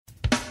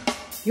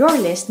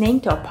You're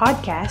listening to a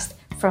podcast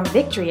from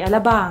Victory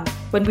Alabang.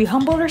 When we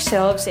humble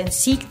ourselves and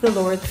seek the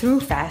Lord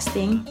through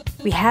fasting,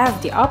 we have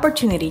the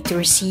opportunity to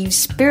receive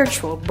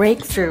spiritual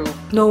breakthrough.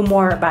 Know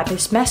more about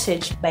this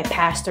message by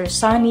Pastor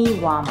Sonny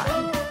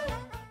Waman.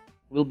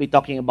 We'll be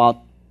talking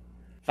about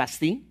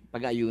fasting,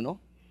 pag-ayuno.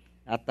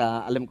 At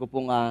alam ko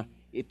pong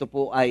ito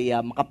po ay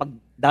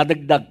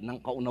makapagdadagdag ng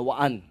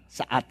kaunawaan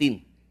sa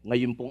atin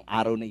ngayon pong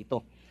araw na ito.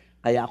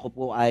 Kaya ako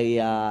po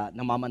ay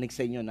namamanig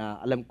sa inyo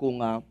na alam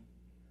kong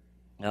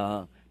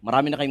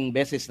marami na kayong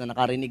beses na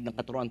nakarinig ng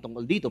katuruan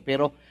tungkol dito,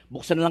 pero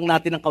buksan na lang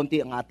natin ng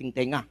kaunti ang ating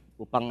tenga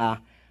upang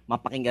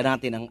mapakinggan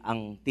natin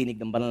ang tinig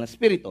ng banal na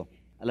Espiritu.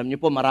 Alam niyo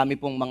po, marami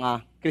pong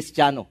mga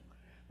Kristiyano,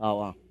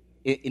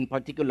 in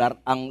particular,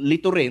 ang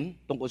lito rin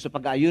tungkol sa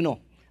pag-aayuno.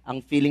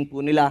 Ang feeling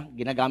po nila,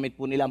 ginagamit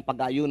po nila ang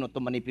pag-aayuno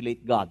to manipulate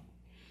God.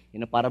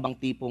 Para bang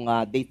tipong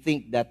they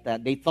think that,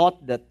 they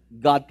thought that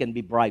God can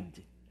be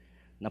bribed,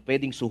 na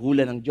pwedeng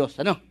suhulan ng Diyos.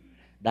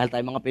 Dahil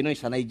tayo mga Pinoy,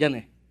 sanay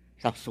dyan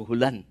sa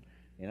suhulan.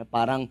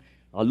 Parang,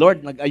 Lord,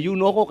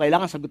 nag-ayuno ako,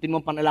 kailangan sagutin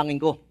mo ang panalangin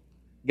ko.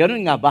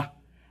 Ganun nga ba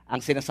ang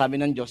sinasabi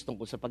ng Diyos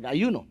tungkol sa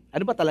pag-ayuno?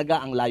 Ano ba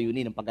talaga ang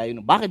layunin ng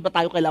pag-ayuno? Bakit ba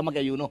tayo kailangan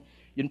mag-ayuno?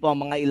 Yun po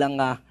ang mga ilang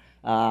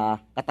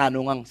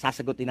katanungang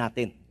sasagutin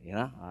natin.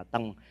 At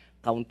ang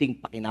kaunting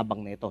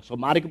pakinabang na ito. So,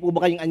 maaari ko po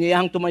ba kayong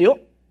anyayahang tumayo?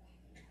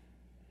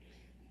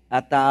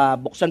 At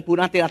buksan po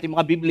natin ating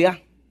mga Biblia.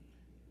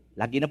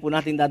 Lagi na po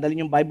natin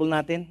dadalhin yung Bible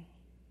natin.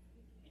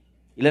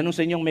 Ilan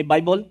sa inyong may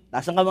Bible?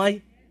 Taas ang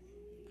kamay.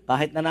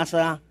 Kahit na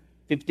nasa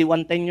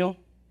 5110 nyo.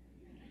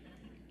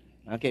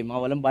 Okay, mga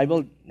walang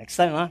Bible, next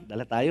time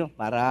dala tayo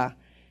para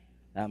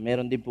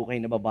meron din po kayo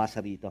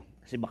nababasa rito.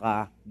 Kasi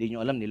baka di nyo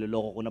alam,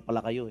 niloloko ko na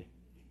pala kayo.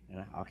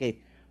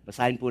 Okay,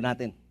 basahin po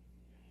natin.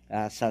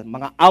 Sa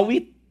mga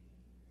awit,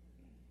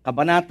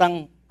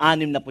 kabanatang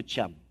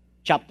 69,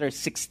 chapter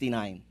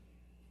 69,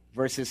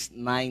 verses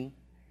 9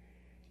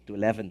 to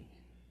 11.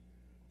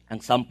 Ang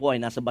sampu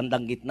ay nasa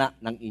bandang gitna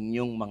ng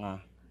inyong mga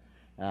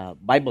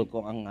Bible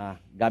kung ang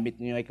gamit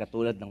niyo ay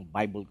katulad ng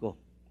Bible ko.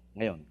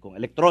 Ngayon, kung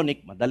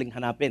electronic, madaling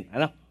hanapin.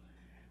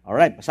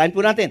 Alright, basahin po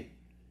natin.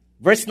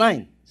 Verse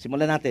 9,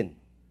 simulan natin.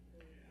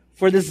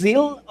 For the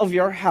zeal of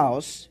your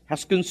house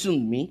has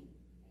consumed me,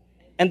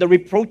 and the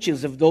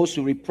reproaches of those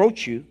who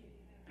reproach you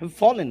have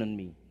fallen on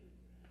me.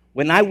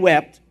 When I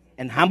wept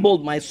and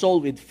humbled my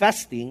soul with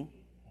fasting,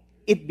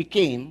 it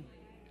became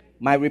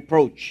my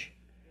reproach.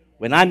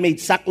 When I made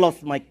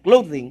sackcloth my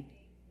clothing,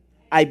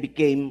 I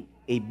became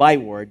a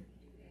byword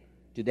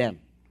to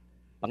them.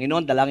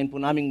 Panginoon, dalangin po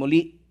namin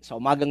muli sa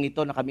umagang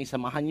ito na kami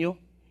samahan nyo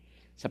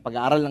sa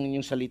pag-aaral ng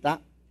inyong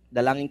salita.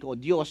 Dalangin ko, O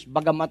Diyos,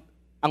 bagamat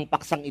ang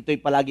paksang ito'y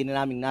palagi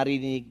na naming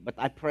narinig, but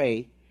I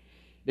pray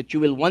that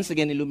you will once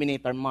again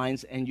illuminate our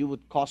minds and you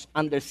would cause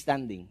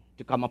understanding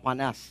to come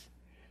upon us.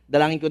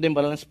 Dalangin ko din,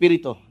 Banal na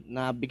Espiritu,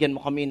 na bigyan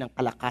mo kami ng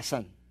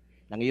kalakasan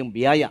ng iyong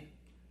biyaya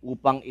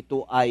upang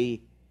ito ay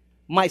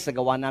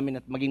maisagawa namin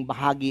at maging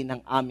bahagi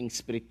ng aming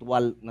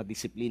spiritual na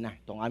disiplina.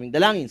 Itong aming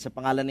dalangin sa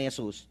pangalan ni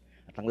Jesus.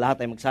 At ang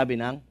lahat ay magsabi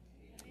ng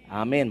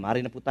Amen.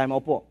 Maaari na po tayo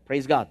maupo.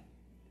 Praise God.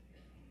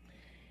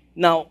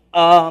 Now,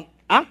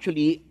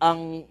 actually,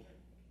 ang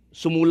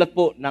sumulat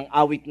po ng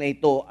awit na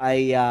ito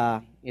ay,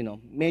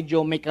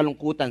 medyo may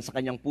kalungkutan sa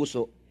kanyang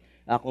puso.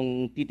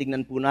 Kung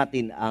titingnan po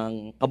natin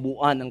ang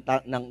kabuuan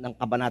ng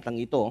kabanatang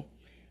ito.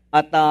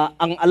 At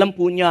ang alam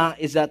po niya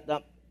is that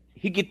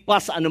higit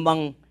pa sa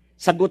anumang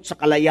sagot sa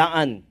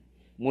kalayaan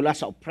mula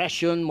sa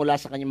oppression, mula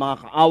sa kanyang mga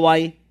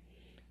kaaway,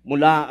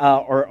 mula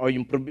or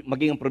yung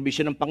maging ang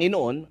provision ng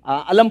Panginoon,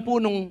 alam po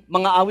nung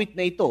mga awit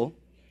na ito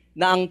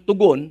na ang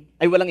tugon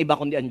ay walang iba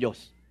kundi ang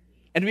Diyos.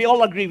 And we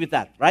all agree with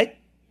that, right?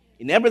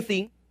 In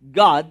everything,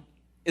 God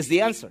is the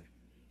answer.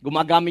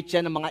 Gumagamit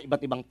siya ng mga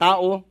iba't ibang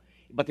tao,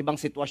 iba't ibang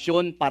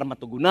sitwasyon para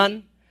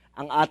matugunan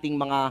ang ating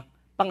mga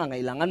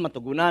pangangailangan,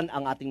 matugunan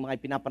ang ating mga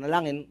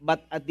ipinapanalangin,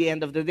 but at the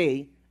end of the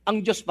day,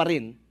 ang Diyos pa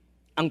rin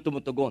ang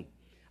tumutugon.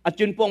 At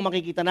yun po ang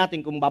makikita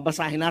natin kung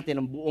babasahin natin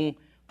ang buong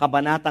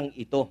kabanatang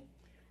ito.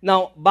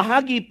 Now,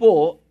 bahagi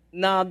po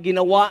na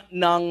ginawa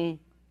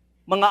ng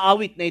mga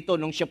awit na ito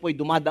nung siya po'y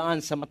dumadaan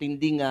sa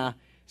matinding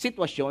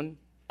sitwasyon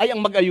ay ang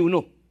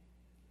mag-ayuno.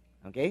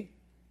 Okay?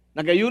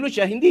 Nag-ayuno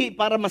siya hindi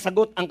para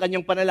masagot ang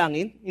kanyang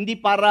panalangin, hindi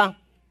para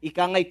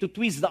to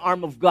twist the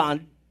arm of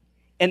God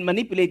and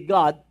manipulate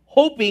God,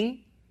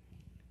 hoping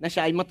na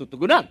siya ay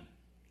matutugunan.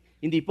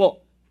 Hindi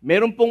po.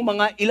 Meron pong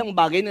mga ilang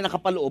bagay na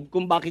nakapaloob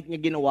kung bakit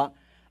niya ginawa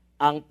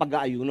ang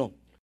pag-aayuno.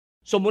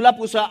 So mula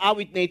po sa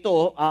awit na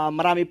ito,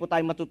 marami po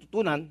tayong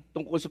matututunan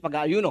tungkol sa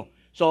pag-aayuno.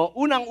 So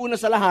unang-una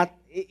sa lahat,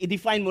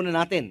 i-define muna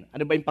natin,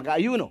 ano ba yung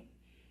pag-aayuno?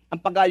 Ang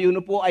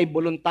pag-aayuno po ay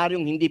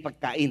voluntaryong hindi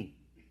pagkain.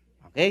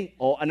 Okay?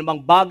 O anumang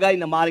bagay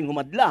na maaaring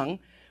humadlang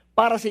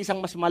para sa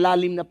isang mas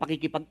malalim na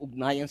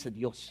pakikipag-ugnayan sa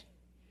Diyos.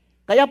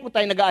 Kaya po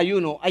tayo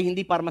nag-aayuno ay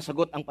hindi para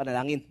masagot ang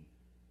panalangin.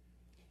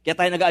 Kaya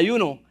tayo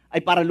nag-aayuno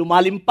ay para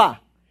lumalim pa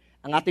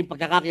ang ating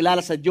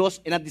pagkakakilala sa Diyos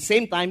and at the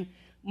same time,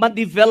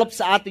 ma-develop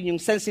sa atin yung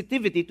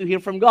sensitivity to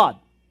hear from God.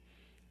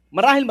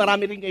 Marahil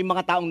marami rin kayong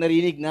mga taong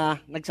narinig na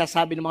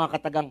nagsasabi ng mga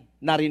katagang,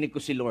 narinig ko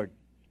si Lord.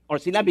 Or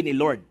sinabi ni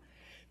Lord.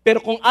 Pero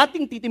kung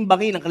ating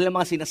titimbangin ang kanilang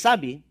mga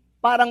sinasabi,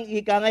 parang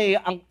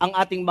ang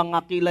ating mga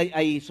kilay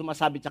ay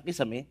sumasabit sa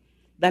kisame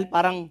dahil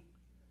parang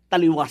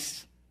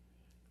taliwas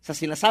sa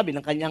sinasabi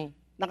ng kanyang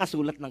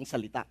nakasulat ng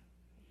salita.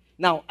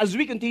 Now, as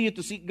we continue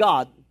to seek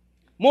God,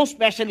 most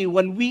especially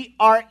when we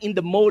are in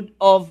the mode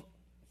of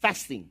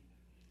fasting,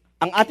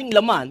 ang ating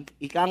laman,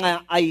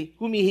 ay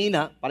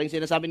humihina, parang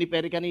sinasabi ni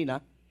Perry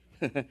kanina,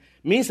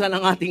 minsan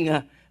ang ating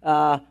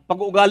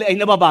pag-uugali ay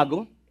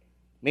nababago.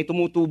 May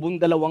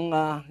tumutubong dalawang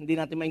hindi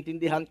natin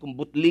maintindihan kung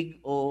butlig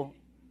o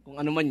kung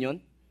ano man yon.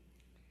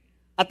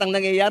 At ang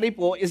nangyayari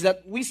po is that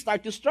we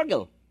start to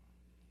struggle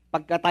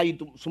pagka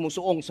tayo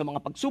sumusuong sa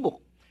mga pagsubok.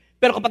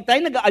 Pero kapag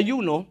tayo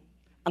nag-aayuno,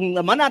 ang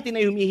laman natin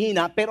ay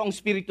humihina, pero ang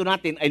spirito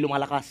natin ay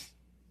lumalakas.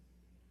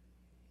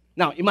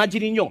 Now,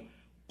 imagine niyo,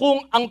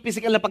 kung ang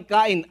physical na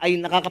pagkain ay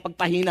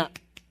nakakapagpahina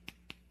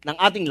ng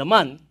ating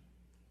laman,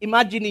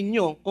 imagine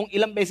niyo kung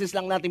ilang beses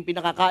lang natin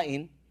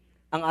pinakakain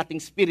ang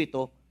ating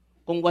spirito,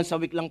 kung once a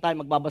week lang tayo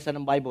magbabasa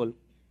ng Bible,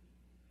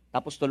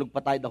 tapos tulog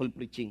pa tayo the whole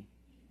preaching.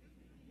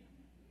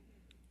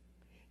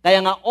 Kaya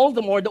nga, all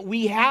the more that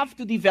we have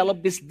to develop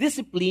this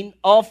discipline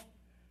of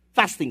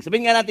fasting.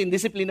 Sabihin nga natin,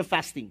 discipline of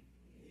fasting.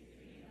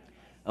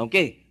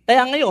 Okay.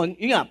 Kaya ngayon,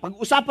 yun nga,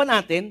 pag-usapan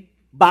natin,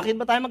 bakit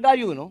ba tayo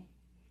mag-ayuno?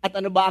 At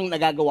ano ba ang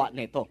nagagawa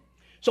nito?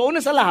 So, una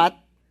sa lahat,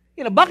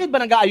 bakit ba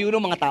nag-aayuno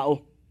mga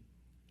tao?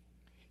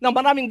 Nang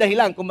maraming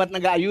dahilan kung ba't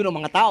nag-aayuno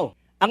mga tao.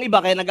 Ang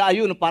iba kaya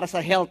nag-aayuno para sa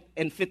health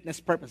and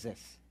fitness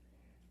purposes.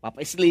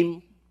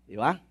 Papa-slim, di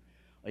ba?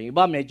 O yung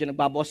iba, medyo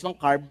nagbabawas ng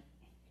carb.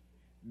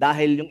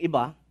 Dahil yung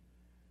iba,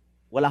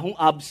 wala hong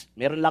abs,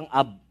 meron lang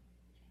ab.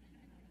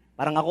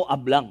 Parang ako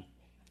ab lang.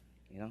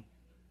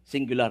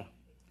 Singular.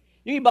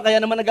 Yung iba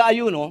kaya naman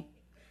nag-aayuno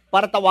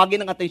para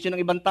tawagin ang atensyon ng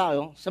ibang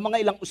tao sa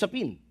mga ilang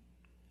usapin.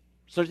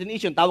 Certain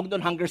issue, tawag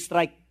doon hunger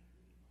strike.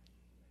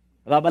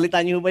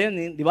 Babalitaan niyo ba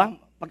yun, di ba?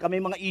 Pagka may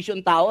mga issue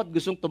ang tao at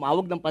gustong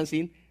tumawag ng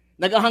pansin,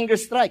 nag-hunger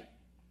strike.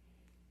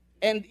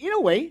 And in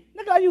a way,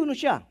 nag-ayuno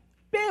siya.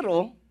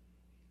 Pero,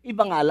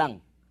 iba nga lang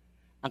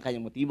ang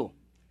kanyang motibo.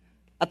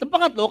 At ang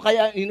pangatlo,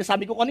 kaya yung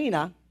nasabi ko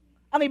kanina,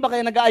 ang iba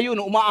kaya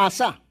nag-ayuno,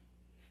 umaasa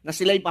na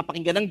sila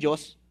ipapakinggan ng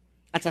Diyos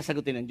at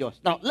sasagutin ng Diyos.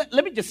 Now,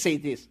 let me just say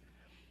this.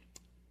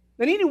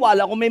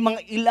 Naniniwala ko may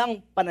mga ilang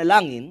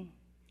panalangin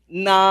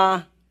na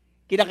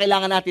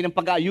kinakailangan natin ng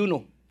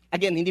pag-aayuno.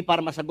 Again, hindi para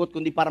masagot,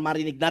 kundi para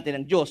marinig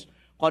natin ng Diyos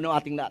kung ano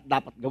ating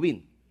dapat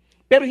gawin.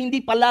 Pero hindi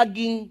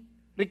palaging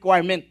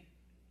requirement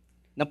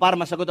na para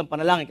masagot ang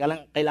panalangin,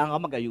 kailangan ka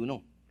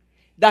mag-ayuno.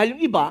 Dahil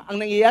yung iba, ang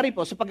nangyayari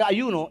po sa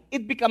pag-aayuno,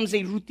 it becomes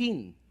a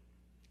routine.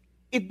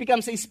 It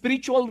becomes a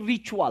spiritual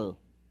ritual.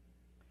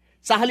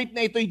 Sa halip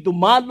na ito'y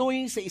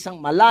dumaloy sa isang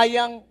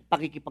malayang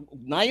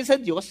pakikipag-ugnayan sa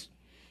Diyos,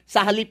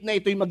 sa halip na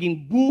ito'y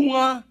maging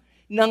bunga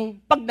ng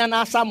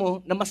pagnanasa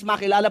mo na mas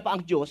makilala pa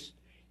ang Diyos,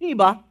 yung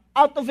iba,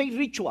 out of a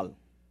ritual.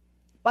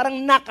 Parang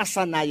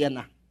nakasanayan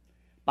na.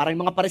 Parang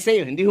mga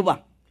Pariseo, hindi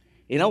ba?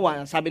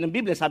 Sabi ng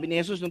Biblia, sabi ni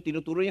Jesus nung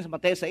tinuturo niya sa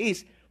Mateo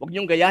 6, huwag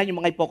niyong gayahin yung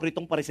mga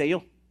hipokritong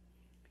Pariseo.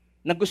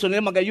 Na gusto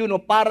nila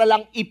mag-ayuno para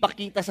lang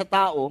ipakita sa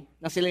tao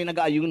na sila yung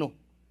nag-aayuno.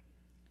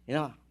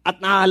 At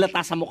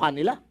nahahalata sa mukha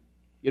nila.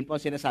 Yun po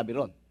ang sinasabi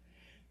ron.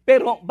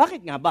 Pero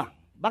bakit nga ba?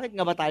 Bakit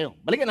nga ba tayo?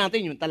 Balikan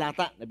natin yung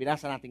talata na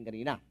binasa natin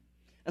kanina.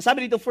 Ang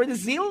sabi dito, for the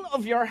zeal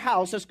of your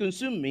house has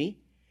consumed me,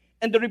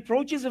 and the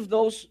reproaches of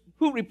those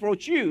who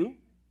reproach you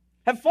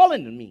have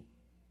fallen on me.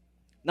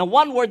 Now,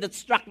 one word that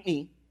struck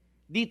me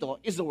dito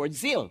is the word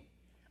zeal.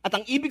 At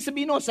ang ibig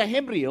sabihin sa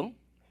Hebreo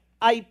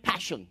ay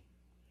passion.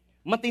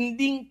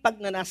 Matinding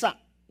pagnanasa.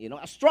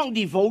 A strong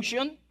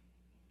devotion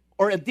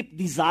or a deep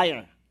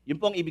desire. Yun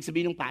po ang ibig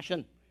sabihin ng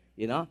passion.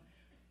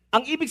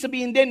 Ang ibig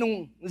sabihin din ng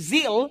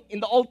zeal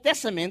in the Old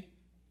Testament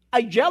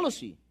ay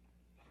jealousy.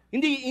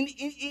 Hindi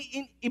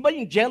iba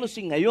yung jealousy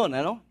ngayon,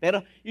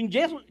 Pero yung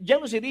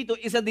jealousy dito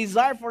is a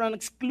desire for an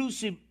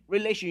exclusive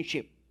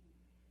relationship,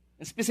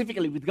 and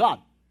specifically with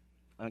God.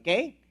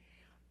 Okay?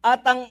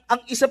 At ang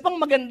isa pang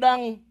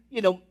magandang,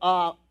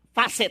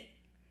 facet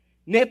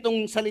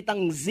netong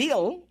salitang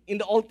zeal in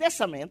the Old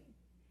Testament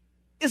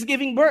is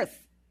giving birth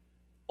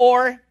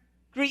or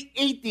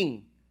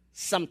creating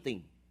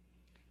something.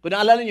 Kung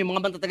naalala niyo,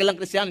 mga matatagalang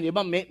Kristiyano, di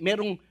ba,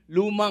 merong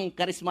lumang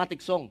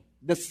charismatic song,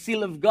 The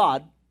Seal of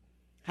God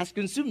has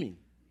consumed me.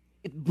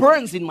 It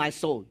burns in my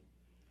soul.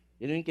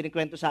 Yun yung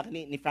kinikwento sa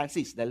akin ni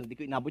Francis, dahil hindi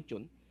ko inabot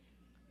yun.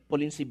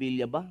 Pauline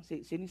Sibilia ba?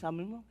 Sino sa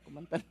amin mo?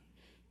 Kumanta.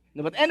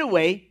 No, but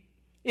anyway,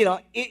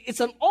 it's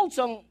an old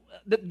song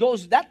that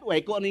goes that way.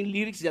 Kung ano yung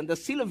lyrics dyan, the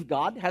seal of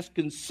God has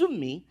consumed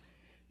me.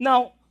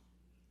 Now,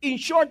 in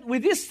short,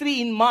 with these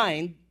three in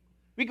mind,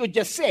 we could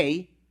just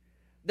say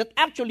that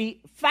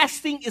actually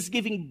fasting is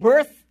giving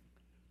birth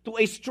to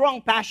a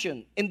strong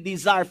passion and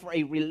desire for a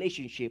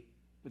relationship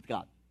with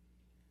God.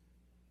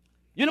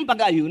 Yun ang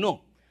pag-aayuno.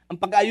 Ang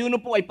pag-aayuno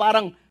po ay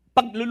parang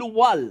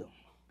pagluluwal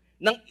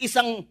ng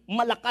isang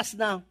malakas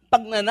na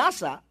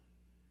pagnanasa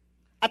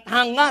at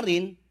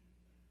hangarin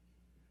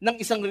ng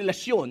isang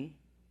relasyon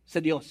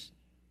sa Diyos.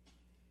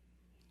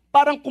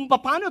 Parang kung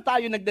paano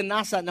tayo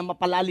nagdanasa na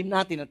mapalalim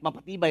natin at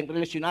mapatibay ang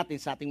relasyon natin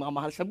sa ating mga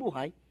mahal sa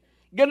buhay,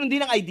 Ganon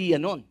din ang idea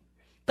nun.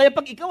 Kaya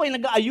pag ikaw ay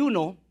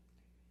nag-aayuno,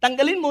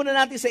 tanggalin muna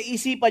natin sa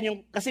isipan yung,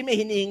 kasi may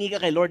hinihingi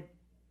ka kay Lord.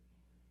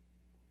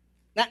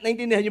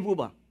 Naintindihan niyo po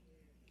ba?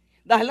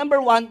 Dahil number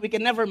one, we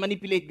can never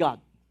manipulate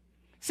God.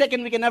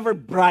 Second, we can never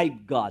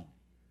bribe God.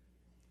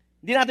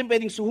 Hindi natin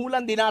pwedeng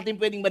suhulan, hindi natin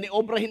pwedeng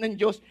maniobrahin ng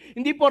Diyos.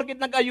 Hindi porket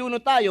nag-ayuno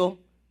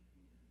tayo,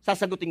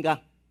 sasagutin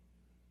ka.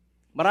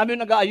 Marami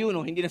yung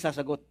nag-aayuno, hindi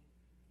nasasagot.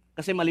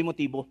 Kasi mali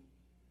motibo.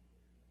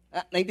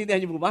 Naintindihan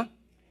niyo po ba?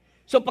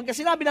 So pagka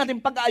sinabi natin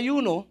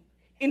pag-aayuno,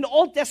 in the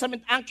Old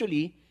Testament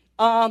actually,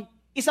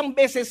 isang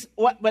beses,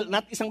 well,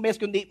 not isang beses,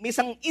 kundi may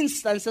isang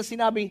instance na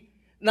sinabi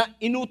na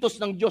inutos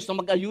ng Diyos na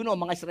mag-ayuno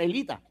ang mga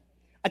Israelita.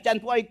 At yan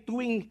po ay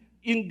tuwing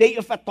yung Day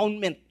of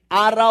Atonement,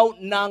 araw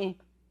ng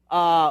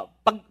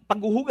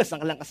paghuhugas ng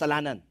kanilang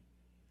kasalanan.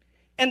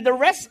 And the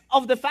rest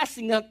of the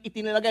fasting na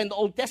itinalaga in the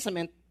Old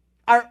Testament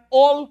are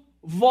all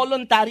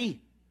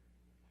voluntary.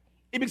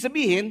 Ibig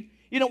sabihin,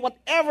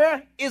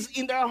 whatever is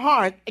in their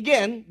heart,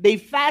 again, they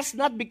fast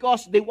not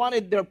because they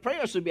wanted their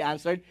prayers to be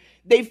answered.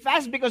 They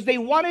fast because they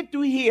wanted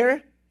to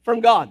hear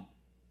from God.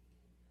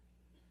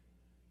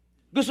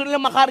 Gusto nila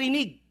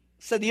makarinig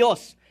sa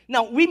Diyos.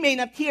 Now, we may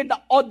not hear the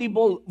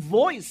audible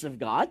voice of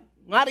God.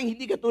 Ngaring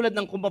hindi katulad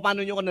ng kung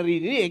paano nyo ka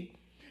naririnig.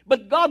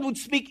 But God would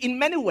speak in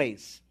many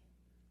ways.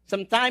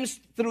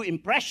 Sometimes through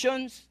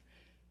impressions.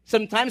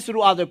 Sometimes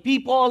through other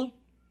people.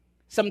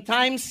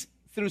 Sometimes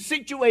through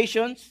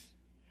situations.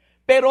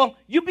 Pero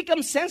you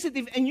become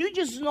sensitive and you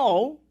just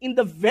know, in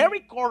the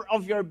very core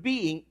of your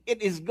being,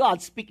 it is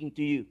God speaking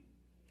to you.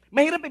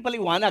 Mahirap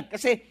ipaliwanag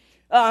kasi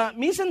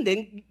minsan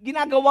din,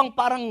 ginagawang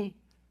parang,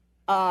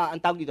 ang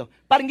tawag dito,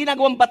 parang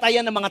ginagawang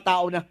batayan ng mga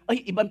tao na,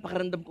 ay, ibang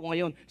pakiramdam ko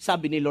ngayon,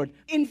 sabi ni Lord.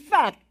 In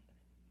fact,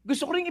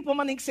 gusto ko rin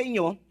ipamanig sa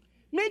inyo,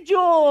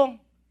 medyo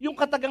yung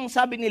katagang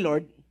sabi ni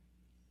Lord,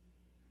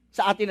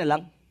 sa atin na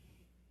lang,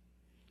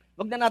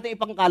 wag na natin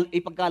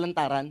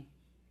ipagkalantaran.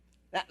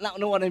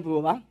 Naunawa na po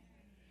ba?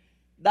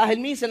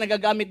 Dahil minsan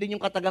nagagamit din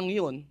yung katagang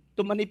yun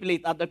to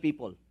manipulate other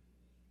people.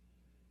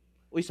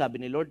 Uy, sabi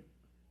ni Lord,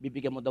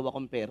 bibigyan mo daw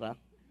akong pera.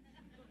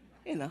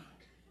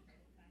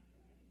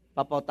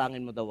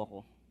 Papautangin mo daw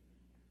ako.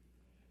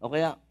 O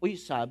kaya, uy,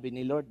 sabi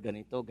ni Lord,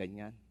 ganito,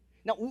 ganyan.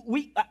 Now,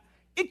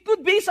 it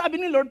could be, sabi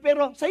ni Lord,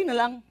 pero sa'yo na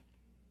lang.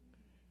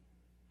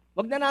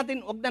 Wag na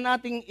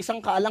nating isang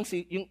kaalang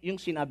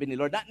yung sinabi ni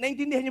Lord.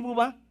 Naintindihan niyo po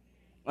ba?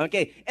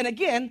 Okay. And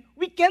again,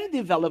 we can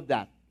develop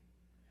that.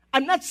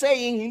 I'm not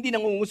saying hindi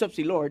nangungusap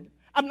si Lord.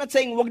 I'm not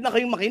saying wag na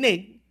kayong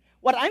makinig.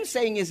 What I'm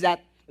saying is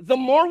that the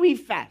more we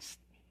fast,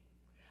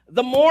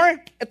 the more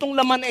itong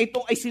laman na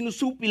ito ay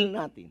sinusupil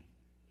natin,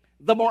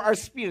 the more our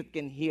spirit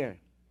can hear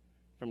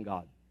from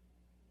God.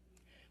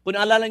 Kung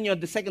naalala nyo,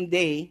 the second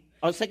day,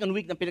 or second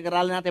week na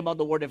pinag-aralan natin about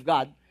the Word of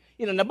God,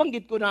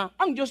 nabanggit ko na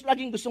ang Diyos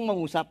laging gustong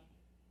mangusap.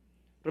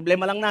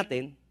 Problema lang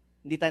natin,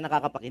 hindi tayo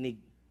nakakapakinig.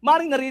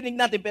 Maring narinig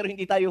natin pero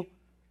hindi tayo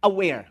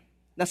aware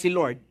na si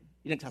Lord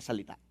yung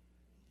nagsasalita.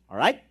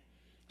 Alright?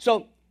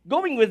 So,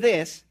 going with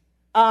this,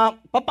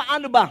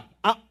 papaano ba?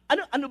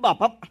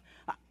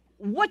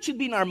 What should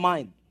be in our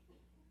mind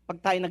pag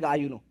tayo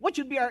nag-aayuno? What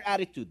should be our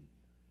attitude?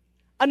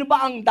 Ano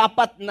ba ang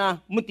dapat na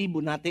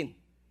motibo natin?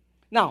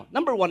 Now,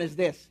 number one is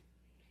this.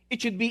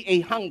 It should be a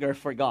hunger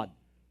for God.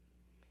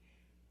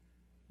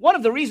 One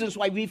of the reasons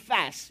why we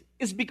fast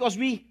is because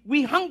we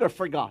hunger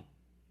for God.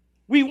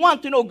 We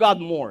want to know God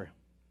more.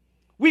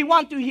 We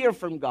want to hear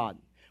from God.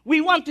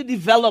 We want to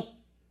develop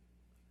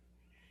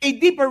a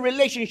deeper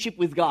relationship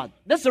with God.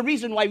 That's the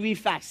reason why we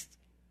fast.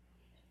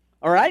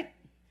 Alright?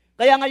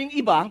 Kaya nga yung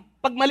iba,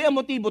 pag mali ang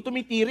motibo,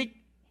 tumitirik.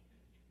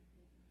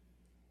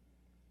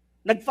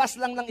 Nag-fast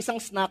lang ng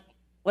isang snack,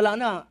 wala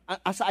na,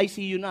 sa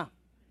ICU na.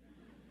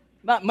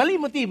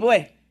 Mali motibo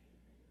eh.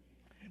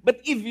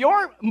 But if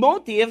your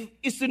motive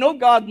is to know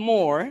God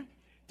more,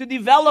 to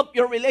develop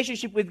your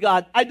relationship with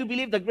God, I do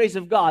believe the grace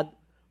of God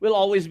will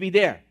always be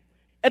there.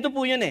 Ito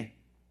po yun eh.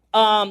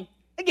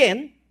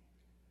 Again,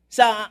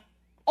 sa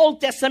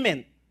Old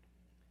Testament,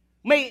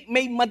 may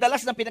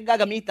madalas na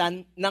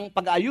pinaggagamitan ng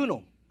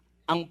pag-aayuno.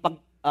 Ang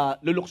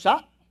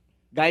pagluluksa,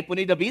 gaya po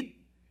ni David,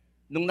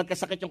 nung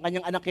nagkasakit yung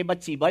kanyang anak kay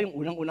Bathsheba, yung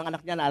unang-unang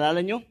anak niya,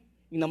 naalala nyo?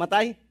 Yung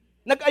namatay.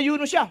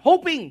 Nag-ayuno siya,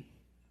 hoping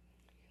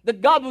that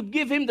God would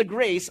give him the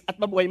grace at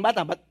mabuhay yung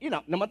bata. But,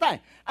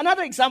 namatay.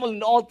 Another example in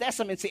the Old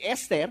Testament, si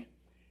Esther,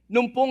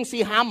 nung pong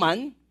si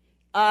Haman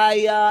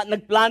ay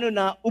nagplano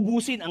na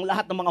ubusin ang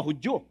lahat ng mga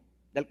Hudyo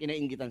dahil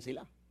kinainggitan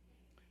sila.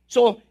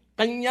 So,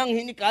 kanyang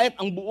hinikayat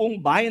ang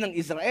buong bayan ng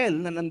Israel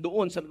na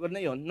nandoon sa lugar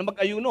na yon na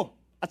mag-ayuno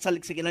at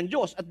saliksikin ng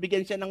Diyos at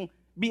bigyan siya ng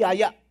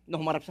biyaya na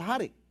humarap sa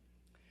hari.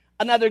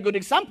 Another good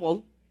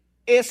example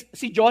is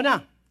si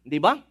Jonah, di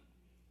ba?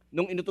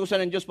 Nung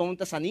inutusan ng Diyos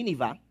pumunta sa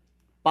Nineveh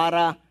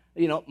para,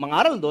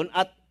 mangaral doon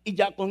at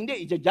kung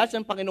hindi, i-judge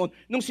ng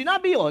Panginoon. Nung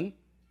sinabi yon,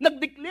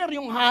 nag-declare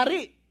yung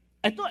hari.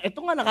 Ito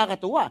nga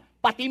nakakatuwa.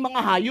 Pati mga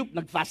hayop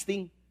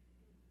nag-fasting.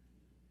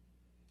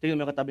 Tingnan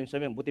mo yung katabi mo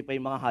sabihin, buti pa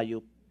yung mga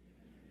hayop.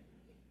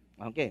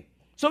 Okay.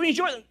 So in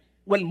short,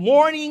 when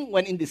mourning,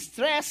 when in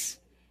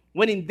distress,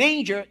 when in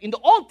danger, in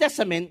the Old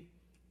Testament,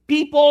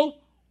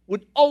 people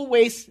would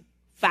always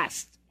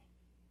fast.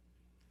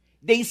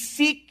 They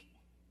seek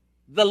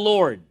the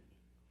Lord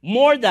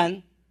more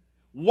than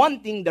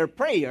wanting their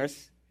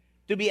prayers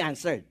to be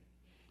answered.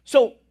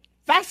 So,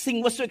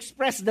 fasting was to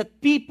express that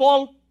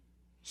people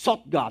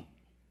sought God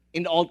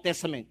in the Old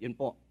Testament. Yun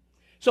po.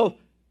 So,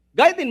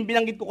 gaya din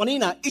binanggit ko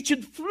kanina, it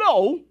should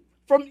flow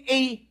from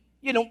a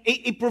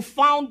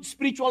profound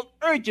spiritual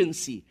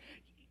urgency.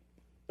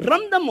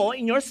 Ramdam mo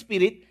in your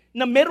spirit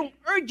na merong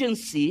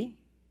urgency,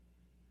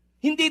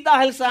 hindi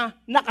dahil sa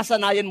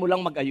nakasanayan mo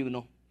lang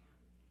mag-ayuno.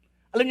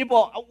 Alam niyo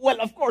po, well,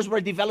 of course,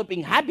 we're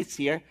developing habits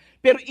here,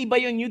 pero iba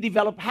yung new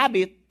develop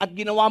habit at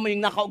ginawa mo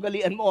yung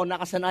nakaugalian mo,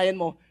 nakasanayan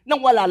mo, nang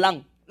wala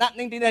lang.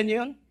 Naintindihan niyo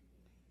yun?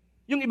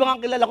 Yung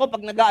ibang kilala ko, pag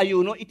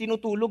nag-aayuno,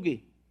 itinutulog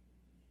eh.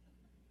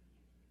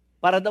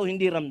 Para daw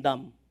hindi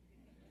ramdam.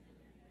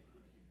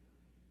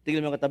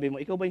 Tingnan mo yung katabi mo,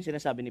 ikaw ba yung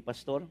sinasabi ni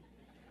Pastor?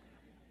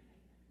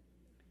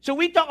 So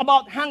we talk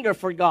about hunger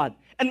for God.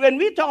 And when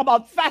we talk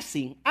about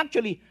fasting,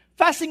 actually,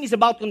 fasting is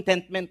about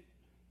contentment.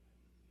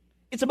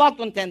 It's about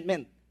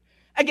contentment.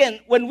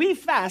 Again, when we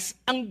fast,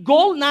 ang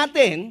goal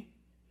natin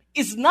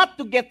is not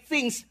to get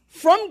things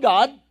from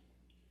God,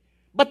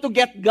 but to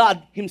get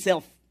God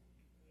Himself.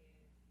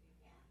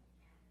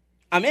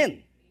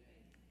 Amen.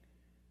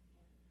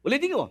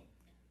 Ulitin ko.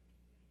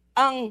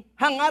 Ang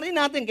hangarin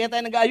natin, kaya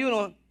tayo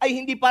nag-aayuno, ay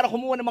hindi para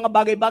kumuha ng mga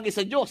bagay-bagay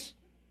sa Diyos,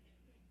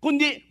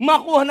 kundi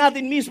makuha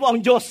natin mismo ang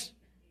Diyos.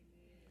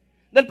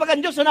 Dahil pag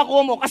ang Diyos na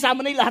nakuha mo,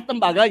 kasama na yung lahat ng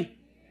bagay.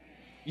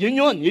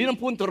 Yun ang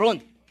punto ron.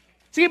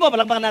 Sige po,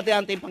 palakpakan natin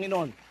ang ating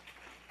Panginoon.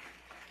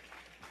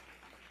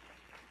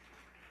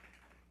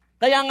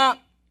 Kaya nga,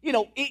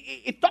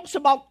 it talks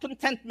about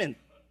contentment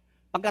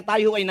pagka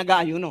tayo ay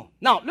nag-aayuno.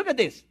 Now, look at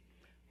this.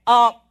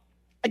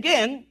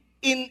 Again,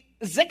 in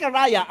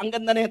Zechariah, ang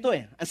ganda nito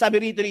eh. Ang sabi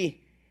rito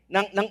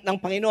ng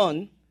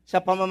Panginoon sa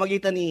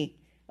pamamagitan ni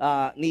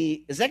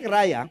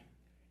Zechariah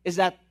is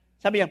that,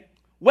 sabi niya,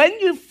 when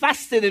you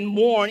fasted and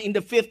mourned in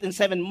the 5th and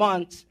 7th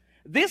months,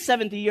 this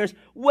 70 years,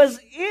 was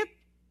it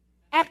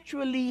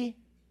actually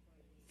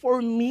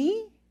for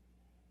me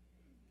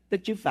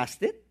that you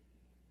fasted?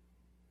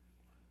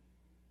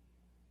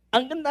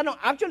 Ang ganda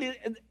actually,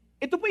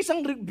 ito po isang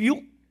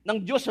rebuke ng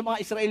Diyos sa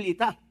mga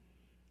Israelita.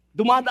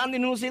 Dumadaan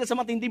din sila sa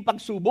matinding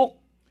pagsubok,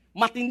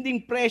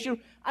 matinding pressure.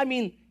 I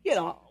mean,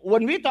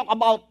 when we talk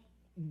about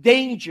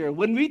danger,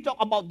 when we talk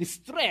about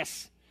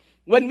distress,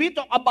 when we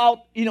talk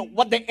about,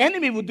 what the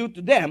enemy would do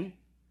to them,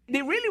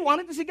 they really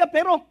wanted to see God.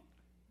 Pero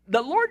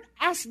the Lord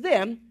asked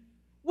them,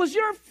 was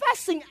your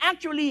fasting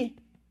actually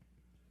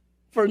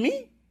for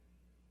me?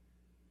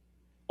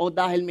 O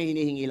dahil may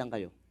hinihingi lang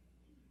kayo?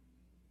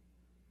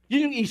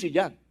 Yun yung issue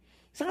dyan.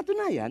 Sa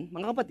katunayan,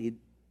 mga kapatid,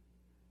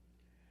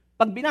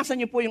 pag binasa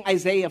niyo po yung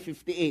Isaiah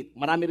 58,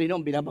 marami rin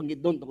yung binabanggit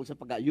doon tungkol sa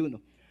pag-aayuno.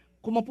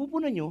 Kung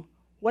mapupunan niyo,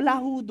 wala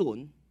ho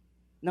doon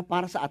na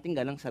para sa ating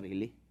galang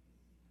sarili.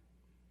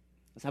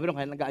 Sabi rin,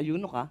 kaya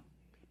nag-aayuno ka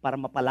para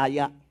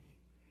mapalaya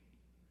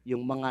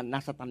yung mga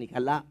nasa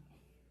tanikala,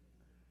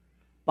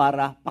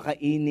 para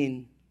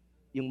pakainin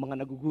yung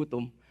mga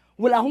nagugutom.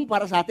 Wala hong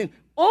para sa atin.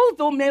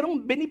 Although merong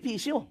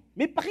benepisyo,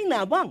 may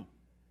pakinabang.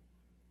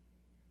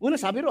 Una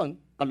sabi ron,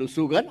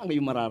 kalusugan ang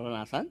iyong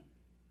mararanasan.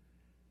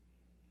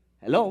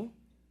 Hello?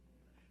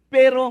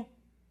 Pero,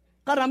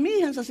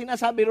 karamihan sa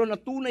sinasabi ron na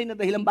tunay na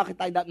dahilan bakit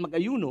tayo dapat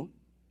mag-ayuno,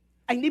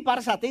 ay hindi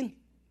para sa atin.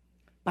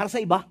 Para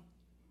sa iba.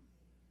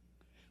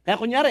 Kaya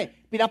kunyari,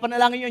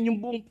 pinapanalangin yun yung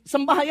buong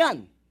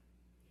sambahayan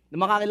na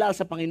makakilala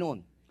sa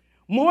Panginoon.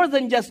 More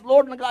than just,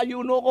 Lord,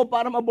 nag-aayuno ko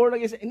para maborn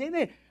again.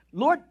 Hindi.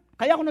 Lord,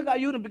 kaya ako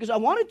nag-aayuno because I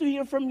wanted to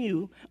hear from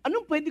you,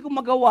 anong pwede kong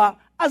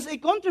magawa as a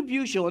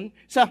contribution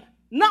sa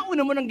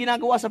nauna mo nang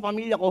ginagawa sa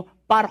pamilya ko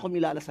para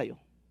kumilala sa'yo.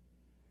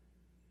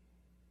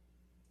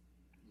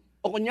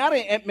 O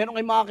kunyari, meron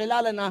kayong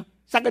makakilala na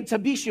sagad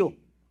sa bisyo.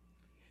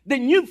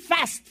 Then you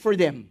fast for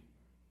them.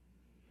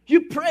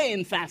 You pray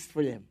and fast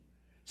for them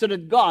so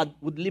that God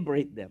would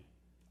liberate them.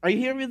 Are you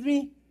here with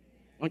me?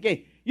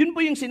 Okay. Yun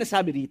po yung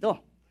sinasabi dito.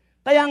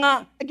 Kaya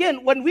nga,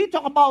 again, when we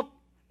talk about,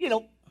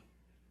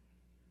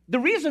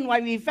 the reason why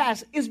we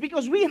fast is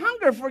because we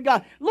hunger for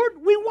God. Lord,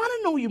 we want to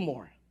know you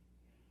more.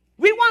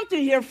 We want to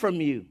hear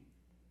from you.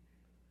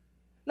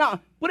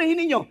 Now, purahin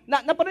ninyo,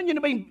 napanood nyo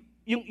na ba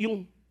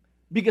yung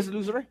Biggest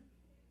Loser?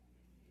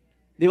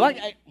 Di ba?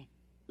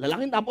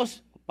 Lalaking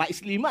tapos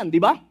paisliman, di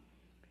ba?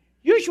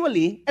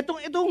 Usually,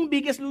 itong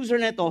Biggest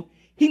Loser na ito,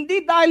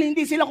 hindi dahil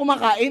hindi sila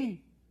kumakain.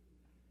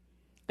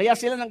 Kaya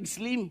sila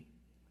nag-slim.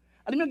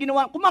 Alam niyo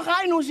ginawa?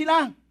 Kumakain ho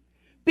sila.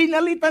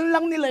 Pinalitan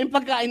lang nila yung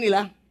pagkain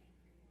nila.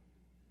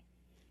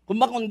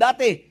 Kung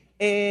dati,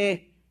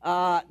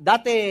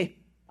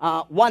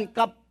 one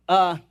cup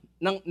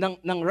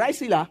ng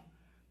rice sila,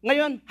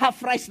 ngayon, half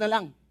rice na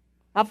lang.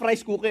 Half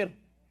rice cooker.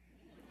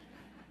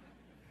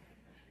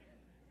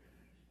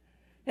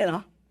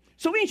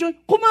 So,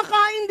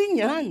 kumakain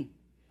din yan.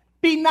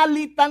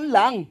 Pinalitan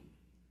lang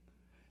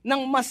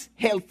ng mas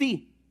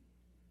healthy.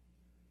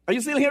 Are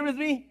you still here with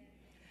me?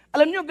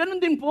 Alam nyo, ganun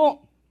din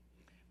po.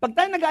 Pag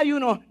tayo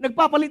nag-ayuno,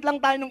 nagpapalit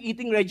lang tayo ng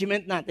eating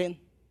regimen natin.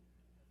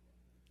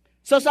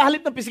 So, sa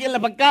halip na physical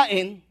na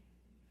pagkain,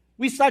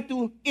 we start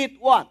to eat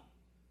what?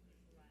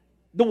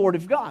 The Word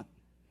of God.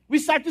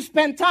 We start to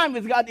spend time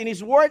with God in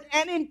His Word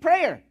and in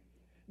prayer.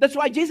 That's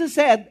why Jesus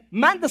said,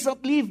 man does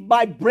not live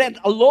by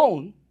bread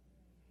alone,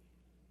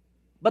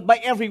 but by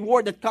every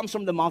word that comes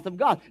from the mouth of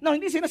God. Now,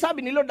 hindi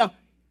sinasabi ni Lord na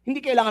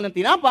hindi kailangan ng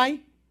tinapay.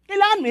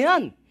 Kailangan mo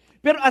yan.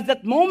 Pero at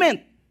that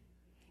moment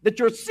that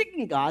you're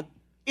seeking God,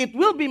 it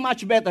will be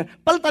much better.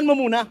 Palitan mo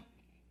muna.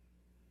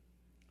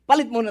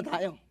 Palit muna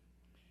tayo.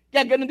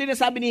 Kaya ganun din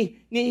sabi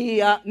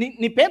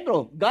ni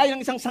Pedro, gaya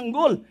ng isang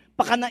sanggol,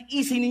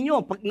 pakanaisin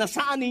ninyo, pag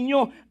nasaan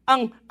ninyo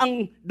ang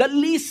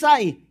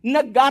dalisay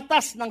na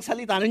gatas ng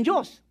salita ng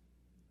Diyos.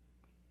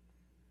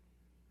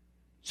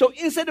 So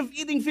instead of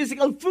eating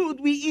physical food,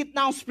 we eat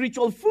now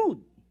spiritual food.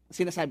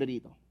 Sinasabi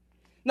dito.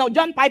 Now,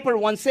 John Piper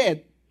once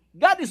said,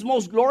 God is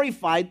most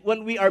glorified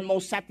when we are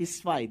most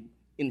satisfied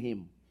in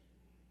Him.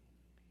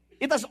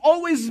 It has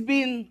always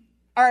been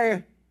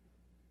our,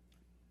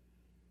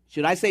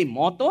 should I say,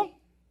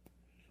 motto?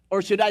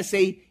 Or should I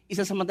say,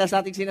 isa sa madalas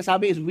nating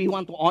sinasabi is we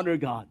want to honor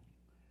God.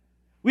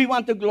 We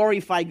want to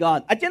glorify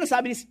God. At yan ang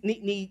sabi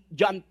ni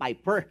John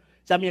Piper.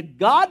 Sabi niya,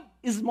 God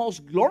is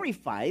most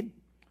glorified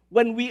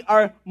when we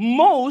are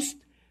most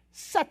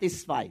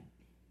satisfied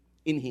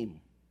in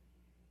Him.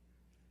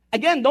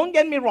 Again, don't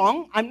get me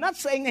wrong. I'm not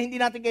saying na hindi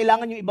natin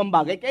kailangan yung ibang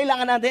bagay.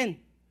 Kailangan natin.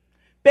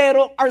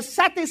 Pero our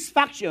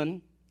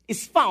satisfaction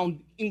is found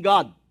in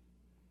God.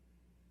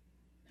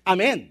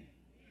 Amen.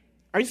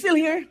 Are you still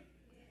here?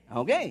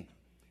 Okay.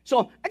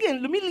 So,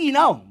 again,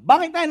 lumilinaw.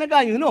 Bakit tayo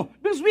nag-ayuno?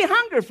 Because we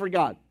hunger for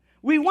God.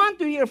 We want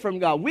to hear from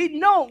God. We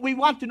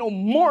want to know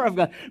more of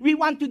God. We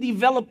want to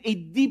develop a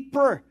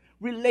deeper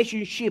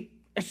relationship,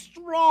 a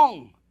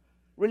strong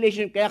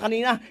relationship. Kaya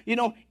kanina,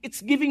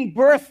 it's giving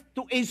birth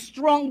to a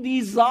strong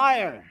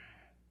desire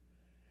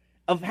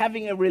of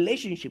having a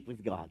relationship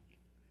with God.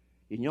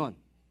 Yun.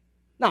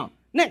 Now,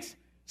 next,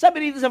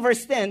 sabi dito sa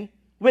verse 10,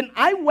 when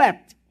I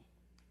wept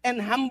and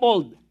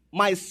humbled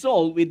my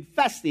soul with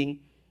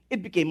fasting,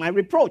 it became my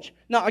reproach.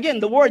 Now, again,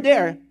 the word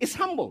there is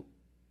humble.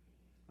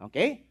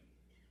 Okay?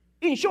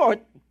 In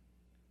short,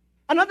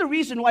 another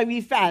reason why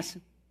we fast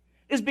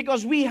is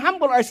because we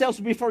humble ourselves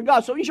before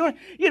God. So, in short,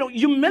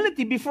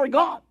 humility before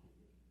God.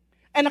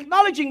 And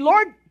acknowledging,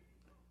 Lord,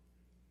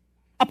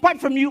 apart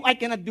from you, I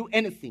cannot do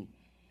anything.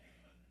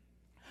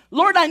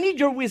 Lord, I need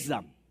your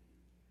wisdom.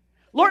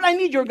 Lord, I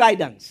need your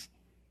guidance.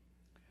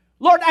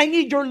 Lord, I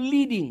need your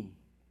leading.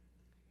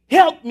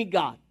 Help me,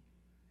 God.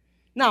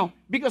 Now,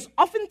 because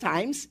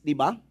oftentimes, di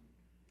ba,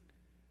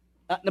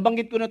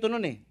 nabanggit ko na ito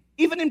noon eh,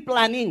 even in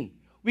planning,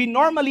 we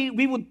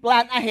would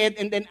plan ahead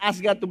and then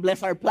ask God to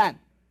bless our plan.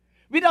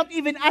 Without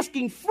even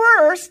asking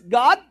first,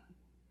 God,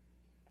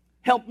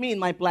 help me in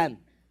my plan.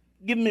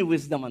 Give me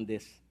wisdom on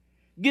this.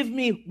 Give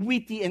me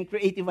witty and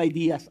creative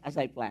ideas as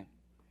I plan.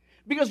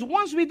 Because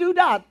once we do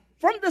that,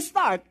 from the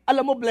start,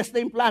 alam mo, bless na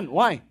yung plan.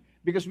 Why?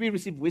 Because we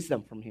receive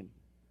wisdom from Him.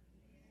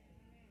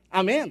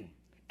 Amen.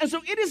 And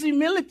so it is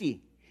humility.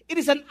 It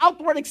is an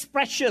outward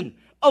expression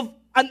of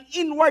an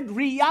inward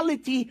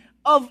reality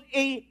of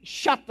a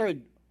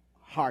shattered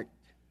heart.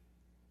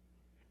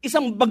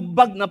 Isang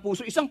bagbag na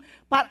puso.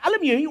 Alam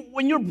niyo,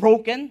 when you're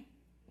broken,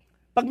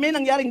 pag may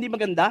nangyari hindi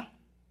maganda,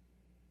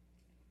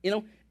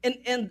 I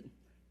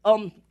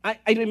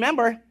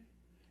remember,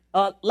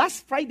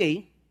 last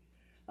Friday,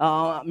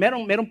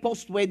 merong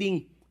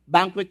post-wedding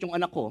banquet yung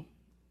anak ko,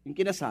 yung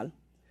kinasal,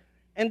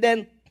 and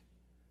then,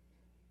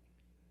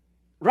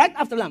 right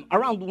after that,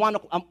 around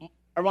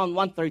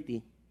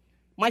 1:30,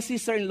 my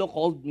sister-in-law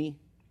called me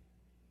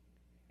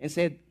and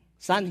said,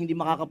 son, hindi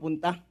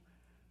makakapunta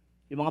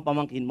yung mga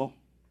pamangkin mo.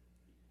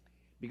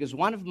 Because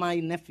one of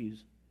my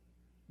nephews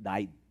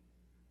died.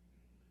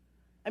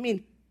 I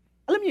mean,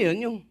 alam niyo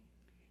yun,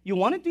 you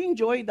wanted to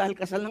enjoy dahil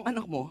kasal ng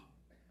anak mo,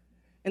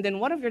 and then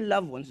one of your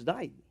loved ones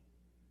died.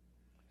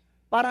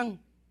 Parang,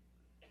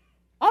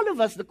 all of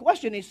us, the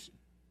question is,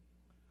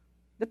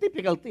 the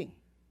typical thing,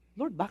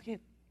 Lord, bakit?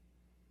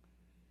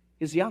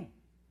 He's young.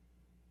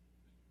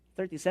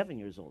 37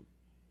 years old.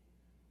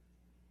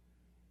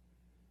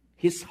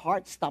 His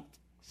heart stopped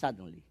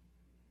suddenly.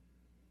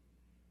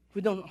 We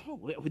don't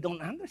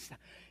understand.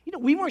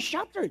 We were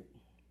shattered.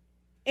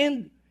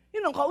 And,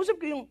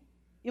 kausap ko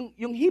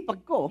yung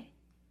hipag ko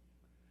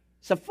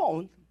sa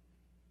phone,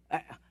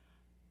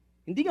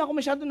 hindi nga ako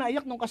masyado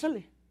naiyak nung kasal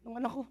nung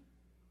anak ko.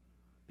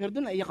 Pero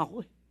doon naiyak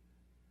ako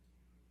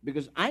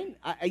Because I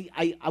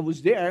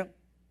was there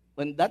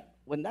when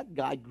that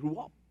guy grew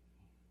up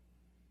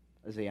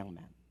as a young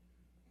man.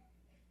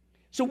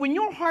 So when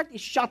your heart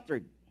is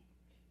shattered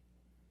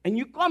and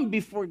you come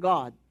before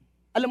God,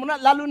 alam mo na,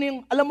 lalo na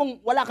yung, alam mong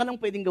wala ka nang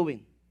pwedeng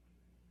gawin.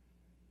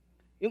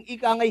 Yung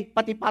ikangay,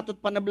 pati patot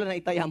panabla na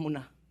itaya mo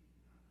na.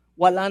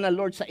 Wala na,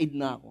 Lord, said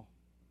na ako.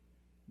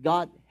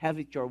 God, have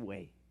it your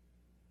way.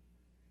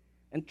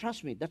 And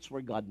trust me, that's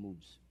where God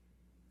moves.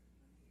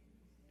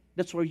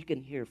 That's where you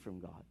can hear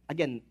from God.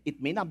 Again,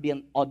 it may not be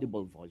an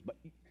audible voice, but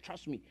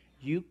trust me,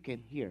 you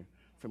can hear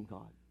from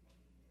God.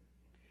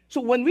 So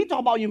when we talk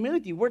about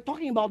humility, we're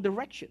talking about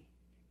direction.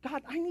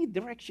 God, I need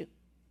direction.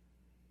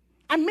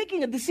 I'm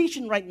making a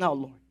decision right now,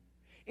 Lord.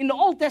 In the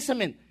Old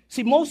Testament,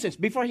 si Moses,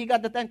 before he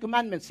got the 10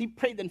 Commandments, he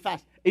prayed and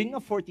fasted. Ayun nga,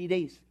 40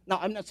 days.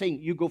 Now, I'm not saying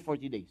you go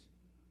 40 days.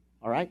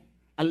 All right?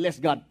 Unless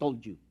God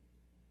told you.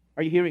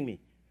 Are you hearing me?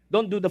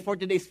 Don't do the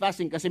 40 days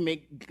fasting kasi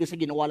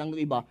ginawa lang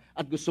ng iba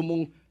at gusto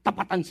mong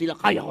tapatan sila.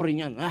 Kaya ko rin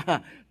yan.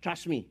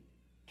 Trust me.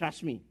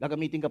 Trust me.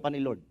 Gagamitin ka pa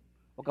ni Lord.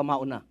 Huwag ka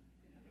mauna.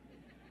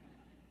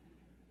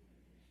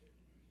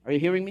 Are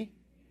you hearing me?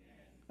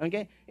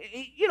 Okay?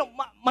 You know,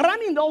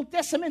 marami in the Old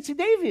Testament si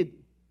David.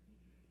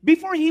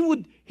 Before he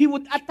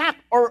would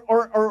attack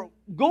or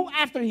go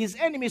after his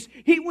enemies,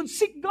 he would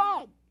seek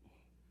God.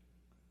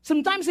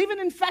 Sometimes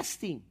even in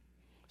fasting.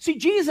 Si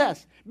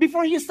Jesus,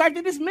 before he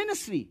started his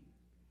ministry,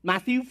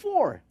 Matthew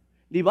 4,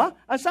 di ba?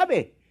 Ang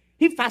sabi,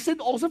 he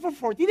fasted also for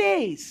 40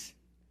 days,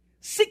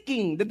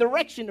 seeking the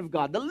direction of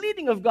God, the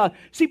leading of God.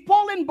 Si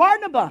Paul and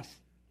Barnabas,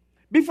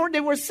 before they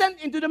were sent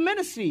into the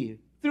ministry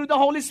through the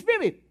Holy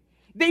Spirit,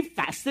 they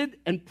fasted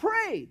and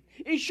prayed.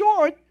 In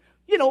short,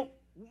 you know,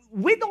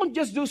 we don't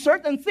just do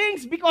certain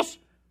things because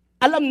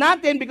alam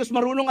natin, because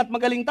marunong at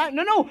magaling tayo.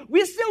 No,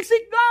 we still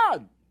seek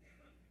God.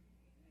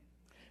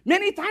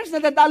 Many times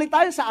nadadali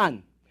tayo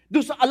saan?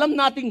 Doon sa alam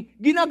nating,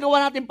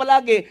 ginagawa natin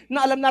palagi,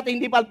 na alam natin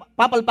hindi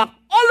papalpak,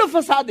 all of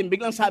a sudden,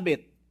 biglang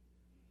sabit.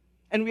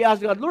 And we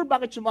ask God, Lord,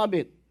 bakit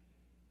sumabit?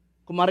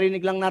 Kung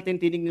marinig lang natin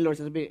tinig ni Lord,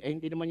 sasabi,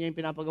 hindi naman niya yung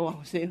pinapagawa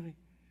ko sa iyo.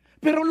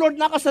 Pero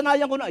Lord,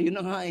 nakasanayan ko na. Yun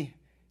na nga eh.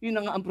 Yun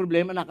na nga ang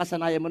problema,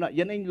 nakasanayan mo na.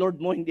 Yan na yung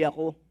Lord mo, hindi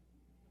ako.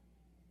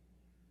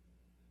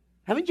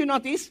 Haven't you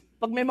noticed?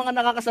 Pag may mga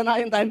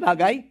nakakasanayan tayong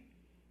bagay,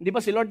 hindi ba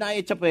si Lord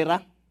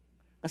na-echapwera?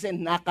 Kasi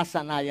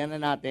nakasanayan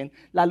na natin,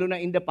 lalo na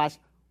in the past,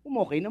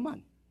 umokay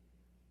naman.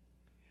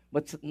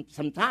 But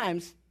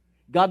sometimes,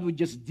 God would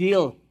just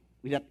deal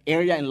with that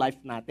area in life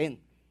natin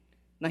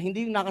na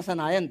hindi yung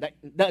nakasanayan.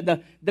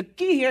 The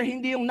key here,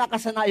 hindi yung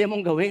nakasanayan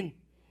mong gawin.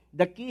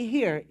 The key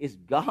here is,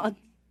 God,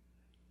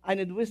 I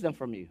need wisdom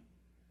from you.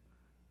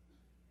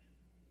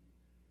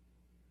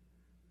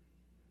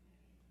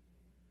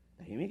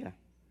 Tahimik ka.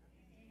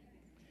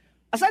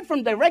 Aside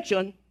from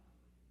direction,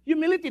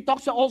 humility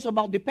talks also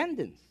about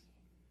dependence.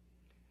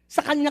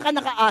 Sa Kanya ka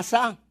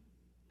nakaasa,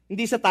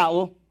 hindi sa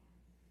tao.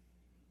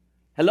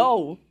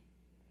 Hello?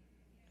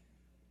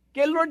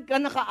 Kay Lord ka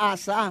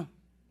nakaasa.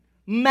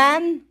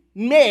 Man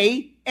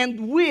may and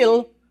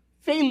will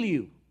fail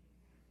you.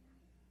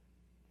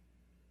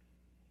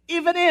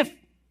 Even if,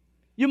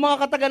 yung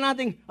mga kataga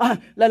nating,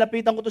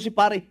 lalapitan ko to si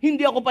pare,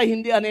 hindi ako pa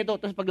hindian ito.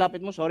 Tapos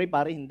paglapit mo, sorry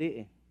pare,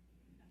 hindi eh.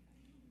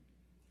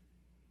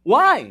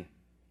 Why?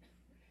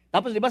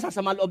 Tapos di ba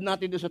sasama loob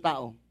natin doon sa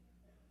tao?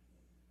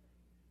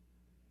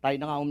 Tayo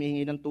na nga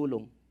humihingi ng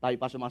tulong, tayo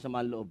pa sumasama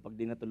loob pag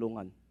di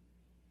natulungan.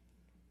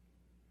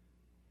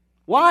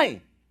 Why?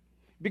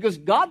 Because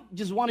God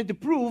just wanted to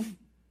prove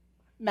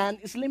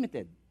man is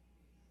limited.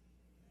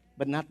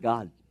 But not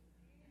God.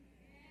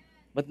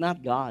 But not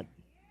God.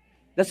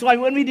 That's why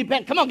when we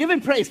depend, come on, give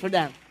Him praise for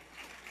that.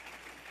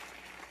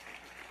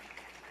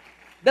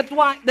 That's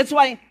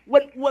why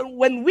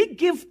when we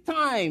give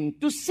time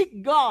to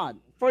seek God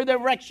for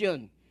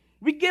direction,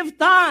 we give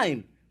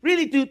time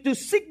really to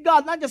seek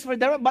God, not just for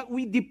direction, but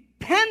we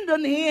depend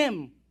on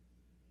Him.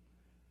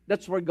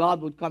 That's where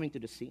God would come into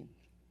the scene.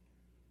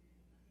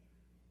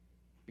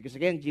 Because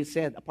again, Jesus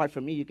said, apart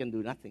from me, you can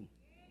do nothing.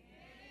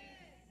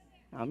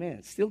 Amen.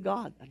 It's still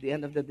God at the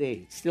end of the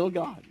day. It's still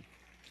God.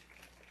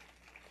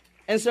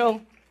 And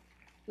so,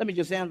 let me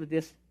just end with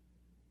this.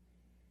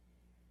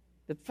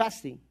 That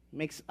fasting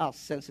makes us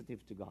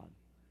sensitive to God.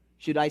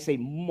 Should I say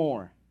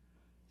more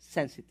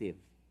sensitive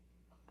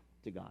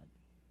to God?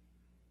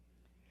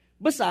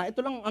 Basta,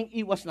 ito lang ang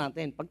iwas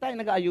natin. Pag tayo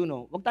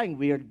nag-aayuno, huwag tayong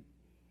weird.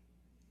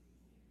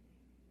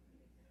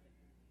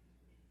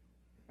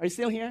 Are you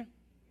still here?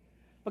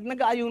 Pag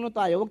nag-aayuno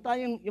tayo, huwag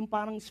tayong yung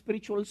parang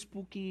spiritual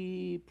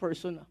spooky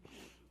person.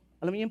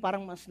 Alam mo yung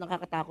parang mas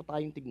nakakatakot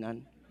tayong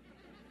tignan.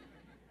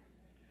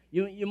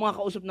 Yung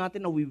mga kausap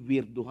natin na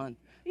weirduhan.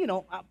 You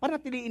know,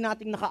 panatiliin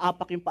nating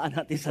nakaapak yung paa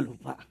natin sa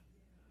lupa.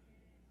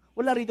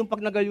 Wala rito pag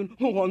nag-ayun,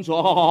 ang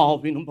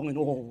sabi ng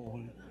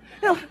Panginoon.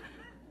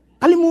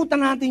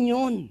 Kalimutan natin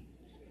yun.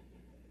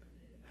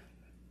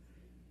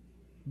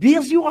 Be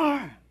as you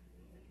are.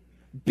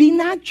 Be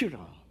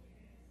natural.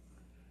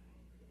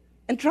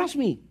 And trust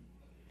me,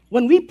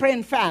 when we pray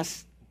and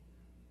fast,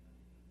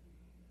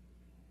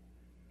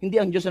 hindi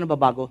ang Diyos na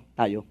nababago,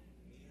 tayo.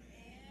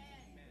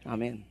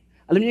 Amen.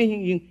 Alam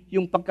niyo,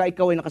 yung pagka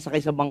ikaw ay nakasakay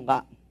sa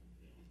bangka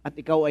at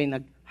ikaw ay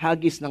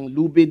naghagis ng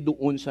lubid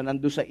doon sa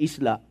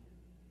isla,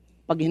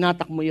 pag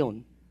hinatak mo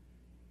yon,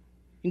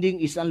 hindi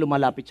yung isla ang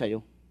lumalapit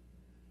sa'yo.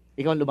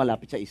 Ikaw ang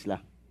lumalapit sa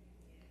isla.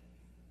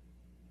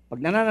 Pag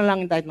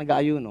nananalangin tayo at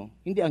nag-aayuno,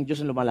 hindi ang Diyos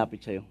ang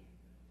lumalapit sa'yo.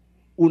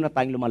 Una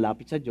tayong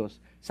lumalapit sa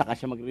Diyos, saka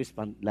siya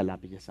mag-respond,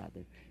 lalapit siya sa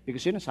atin.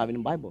 Because yun ang sabi ng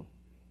Bible.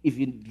 If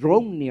you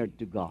draw near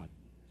to God,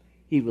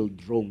 He will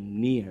draw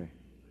near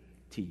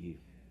to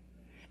you.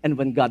 And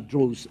when God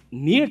draws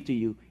near to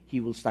you, He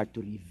will start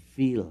to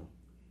reveal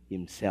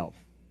Himself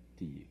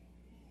to you.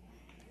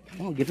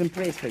 Come on, give Him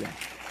praise for that.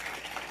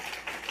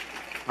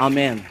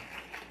 Amen.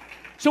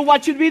 So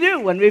what should we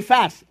do when we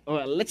fast?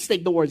 Well, let's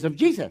take the words of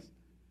Jesus.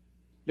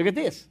 Look at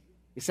this.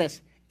 It says,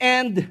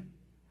 and,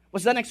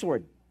 what's the next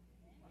word?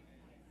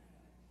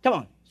 Come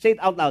on, say it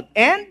out loud.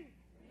 And?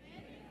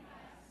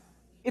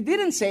 It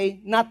didn't say,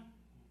 not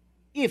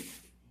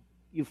if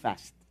you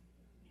fast.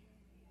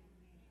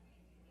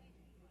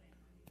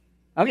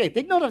 Okay,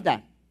 take note of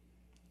that.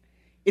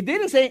 It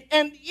didn't say,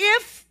 and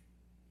if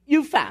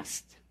you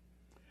fast.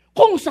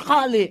 Kung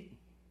sakali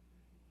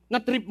na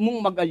trip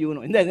mong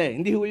mag-ayuno.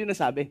 Hindi ho yun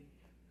nasabi.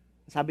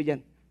 Sabi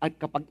diyan, at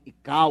kapag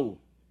ikaw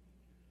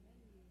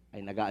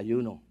ay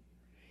nag-aayuno.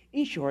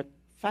 In short,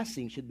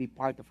 fasting should be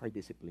part of our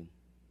discipline.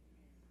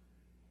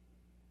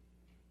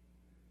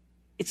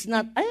 It's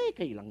not,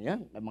 kayo lang yan.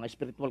 Mga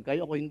spiritual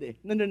kayo, ako hindi.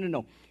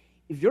 No.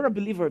 If you're a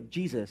believer of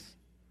Jesus,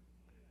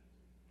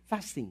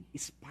 fasting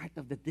is part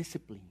of the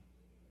discipline.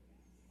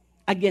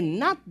 Again,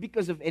 not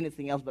because of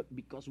anything else, but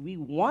because we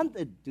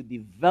wanted to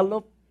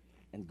develop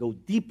and go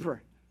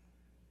deeper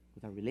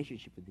with our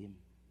relationship with Him,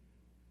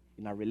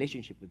 in our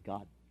relationship with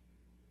God.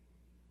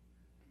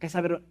 Kaya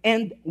sabi rin,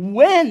 and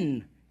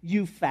when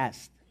you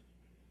fast,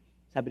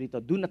 sabi dito,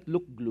 do not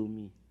look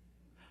gloomy.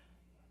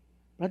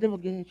 Brother,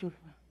 wag ganyan, sure.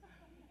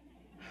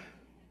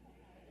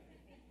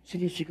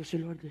 Sinisi ko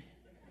si Lord eh.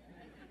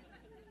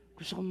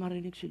 Gusto ko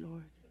marinig si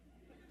Lord.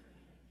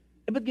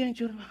 Ba't ganyan,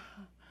 sure?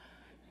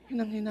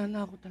 Hinang-hina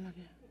na ako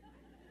talaga.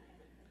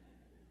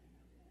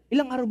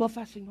 Ilang araw ba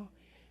fasting mo?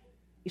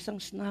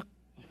 Isang snack.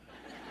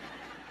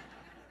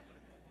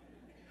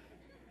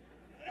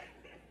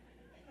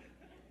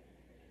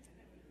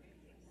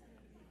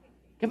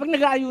 Kapag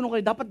nag-aayuno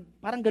kayo, dapat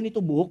parang ganito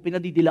buhok,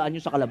 pinadidilaan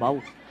nyo sa kalabaw.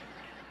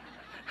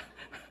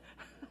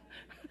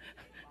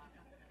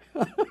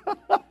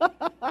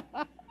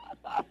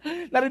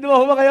 Narito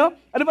ba kayo?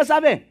 Ano ba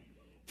sabi?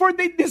 For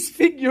they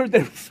disfigure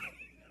their face.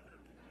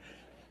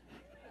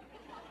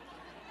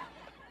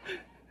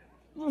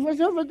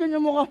 Pastor, ba't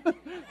ganyan mo ka?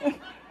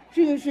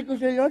 Sinisi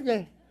ko sa Lord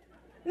eh.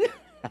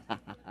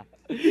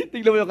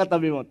 Tignan mo yung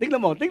katabi mo.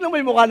 Tignan mo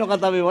yung mukha ng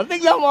katabi mo.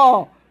 Tignan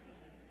mo.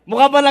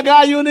 Mukha ba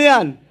nag-aayuno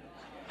yan?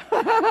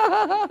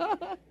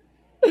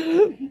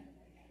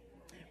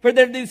 For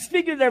they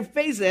disfigure their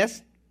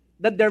faces,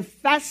 that their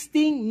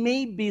fasting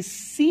may be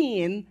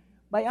seen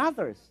by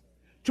others.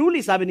 Truly,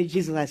 sabi ni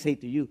Jesus, I say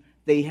to you,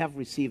 they have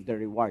received their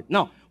reward.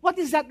 Now,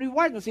 what is that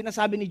reward na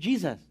sinasabi ni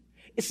Jesus?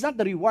 It's not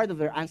the reward of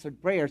their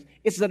answered prayers.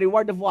 It's the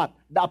reward of what?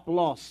 The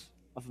applause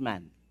of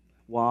man.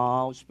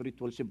 Wow,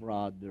 spiritual si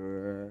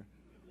brother.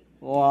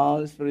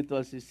 Wow,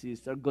 spiritual si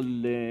sister.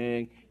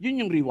 Galing.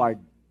 Yun yung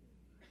reward.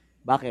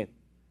 Bakit?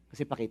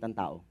 Kasi pakitang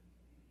tao.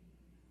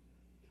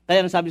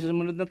 Kaya nasabi sa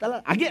sumunod na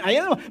tala, again,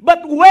 ayan naman.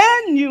 But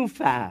when you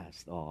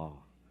fast,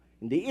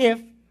 hindi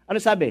if, ano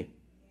sabi?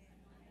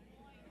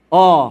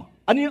 Ano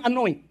yung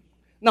anoint?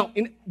 Now,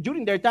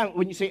 during their time,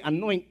 when you say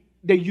anoint,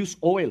 they use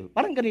oil.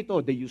 Parang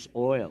ganito, they use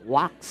oil,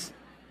 wax.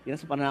 Yan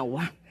sa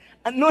panahon, wax.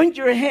 Anoint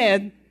your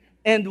head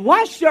and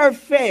wash your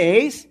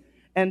face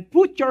and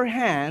put your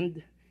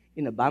hand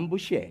in a bamboo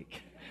shake.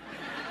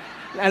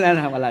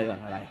 Wala yun.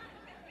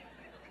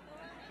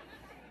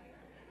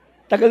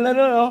 Tagal na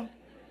nun, no?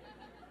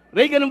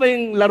 Ray, ganun ba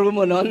yung laro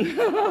mo nun?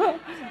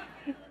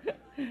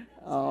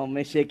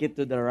 May shake it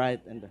to the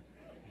right.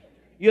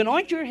 You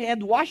anoint your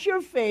head, wash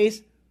your face.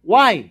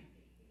 Why?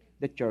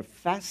 That your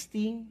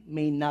fasting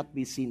may not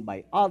be seen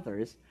by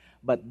others,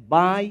 but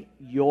by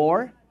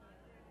your,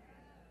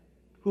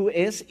 who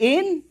is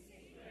in,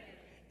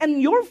 and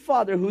your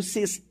Father who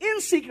sees in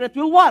secret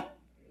will what?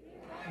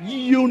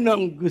 Yun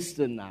ang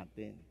gusto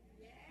natin.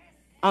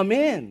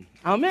 Amen.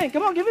 Amen.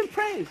 Come on, give Him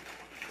praise.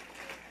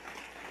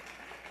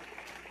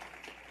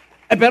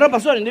 Pero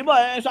Pastor, hindi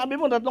ba? Sabi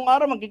mo, 3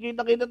 araw,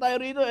 magkikita-kita tayo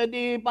rito.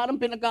 Di parang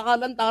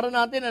pinagkakalantaran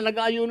natin na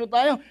nag-aayuno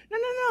tayo.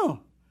 No.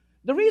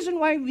 The reason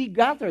why we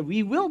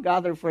will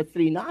gather for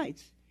 3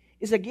 nights,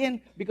 is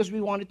again, because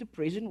we wanted to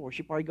praise and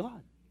worship our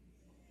God.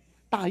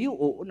 Tayo,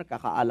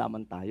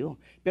 nagkakaalaman tayo.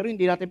 Pero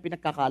hindi natin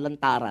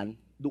pinagkakalantaran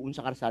doon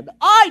sa karsada.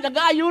 Ay,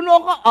 nag-aayuno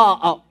ka!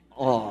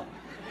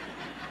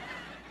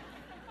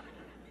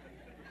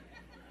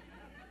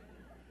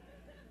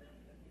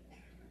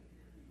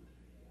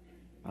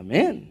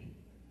 Amen.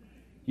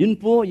 Yun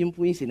po yung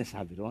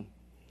sinasabi ron.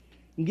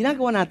 Yung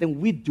ginagawa natin,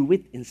 we do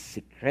it in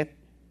secret.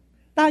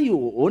 Tayo,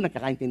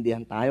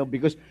 nakakaintindihan tayo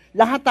because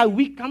lahat tayo,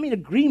 we come in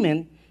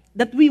agreement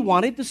that we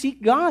wanted to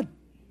seek God.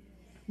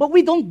 But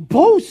we don't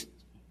boast.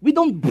 We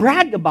don't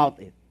brag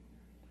about it.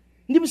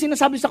 Hindi mo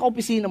sinasabi sa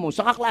kaopisina mo,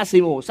 sa kaklase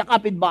mo, sa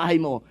kapitbahay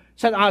mo,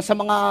 sa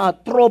mga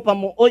tropa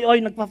mo,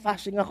 oy,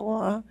 nagpa-fasting ako,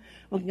 ha?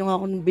 Huwag niyo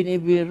nga ako nang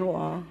binibiro,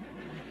 ha?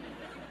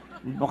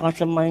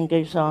 Baka samahin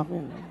kayo sa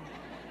akin.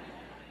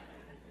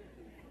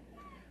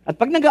 At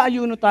pag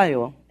nag-aayuno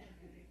tayo,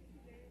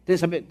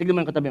 tignan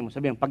mo yung katabi mo,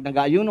 sabihin, pag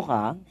nag-aayuno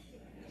ka,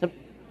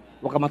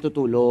 huwag ka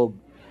matutulog.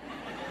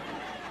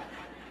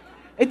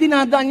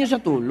 Dinadaan nyo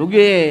sa tulog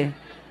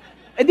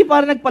di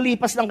parang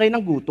nagpalipas lang kayo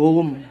ng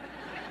gutom.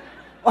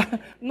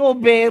 No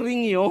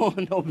bearing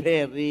yun, no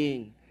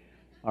bearing.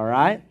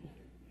 Alright?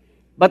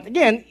 But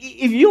again,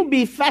 if you'll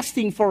be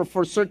fasting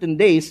for certain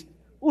days,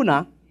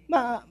 una,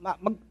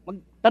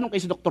 magtanong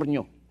kayo sa doktor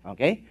nyo.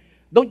 Okay?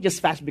 Don't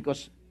just fast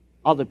because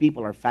other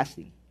people are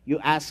fasting. You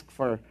ask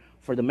for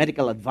the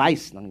medical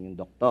advice ng yung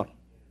doktor.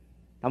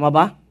 Tama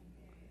ba?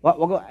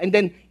 And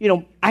then,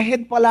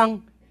 ahead pa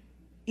lang,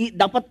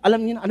 dapat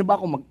alam niyo na ano ba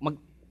ako,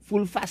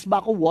 full fast ba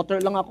ako,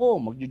 water lang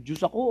ako,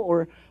 mag-juice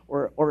ako,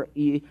 or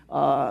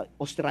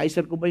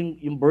osterizer ko ba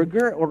yung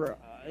burger, or,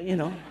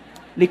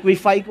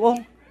 liquefy ko.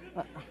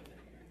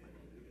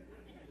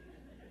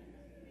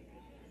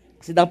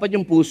 Kasi dapat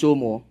yung puso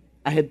mo,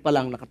 ahead pa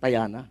lang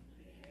nakataya na.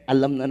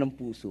 Alam na ng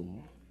puso mo.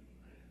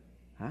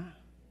 Ha?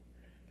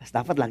 Tapos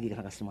dapat lagi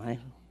ka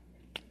nakasmile.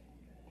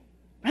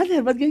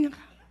 Brother, ba't ganyan ka?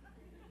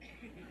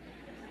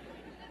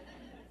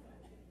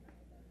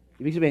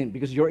 Ibig sabihin,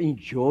 because you're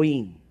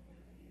enjoying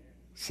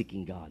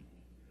seeking God.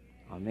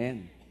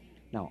 Amen.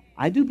 Now,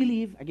 I do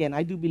believe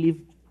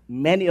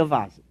many of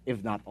us, if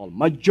not all,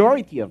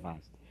 majority of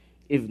us,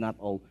 if not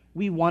all,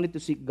 we wanted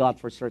to seek God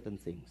for certain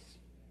things.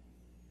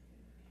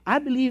 I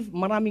believe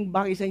maraming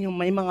bagay sa inyo,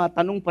 may mga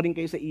tanong pa rin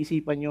kayo sa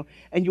isipan nyo,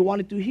 and you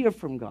wanted to hear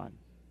from God.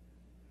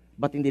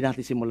 Ba't hindi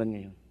natin simulan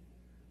ngayon?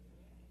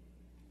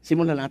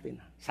 Simulan natin.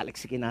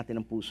 Saliksikin natin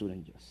ang puso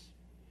ng Diyos.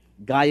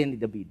 Gaya ni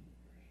David.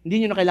 Hindi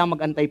nyo na kailangan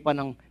mag-antay pa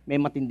ng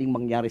may matinding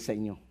mangyari sa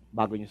inyo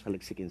bago nyo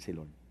saliksikin si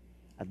Lord.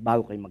 At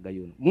bago kayo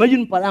magayon.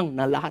 Ngayon pa lang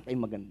na lahat ay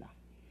maganda.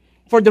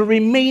 For the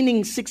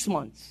remaining 6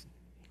 months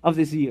of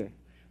this year,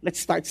 let's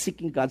start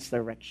seeking God's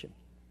direction.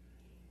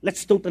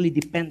 Let's totally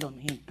depend on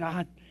Him.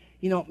 God,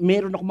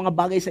 meron ako mga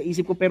bagay sa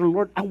isip ko, pero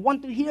Lord, I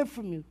want to hear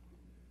from you.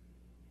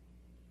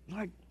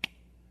 Lord,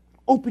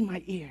 open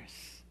my ears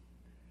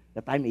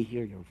that I may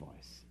hear your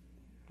voice.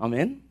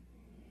 Amen?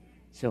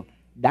 So,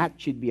 that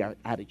should be our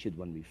attitude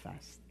when we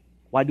fast.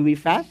 Why do we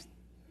fast?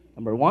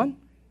 Number 1,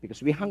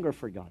 because we hunger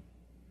for God.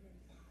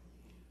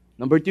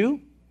 Number 2,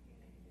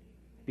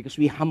 because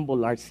we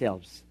humble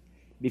ourselves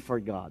before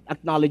God,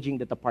 acknowledging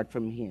that apart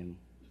from Him,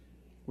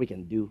 we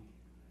can do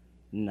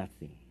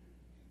nothing.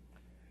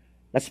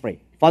 Let's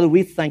pray. Father,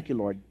 we thank you,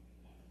 Lord.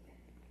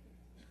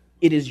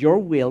 It is your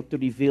will to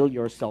reveal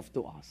yourself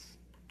to us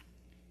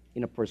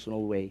in a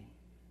personal way.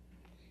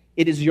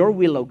 It is your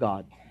will, O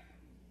God,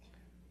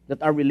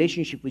 that our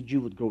relationship with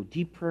you would grow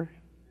deeper.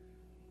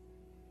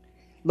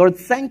 Lord,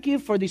 thank you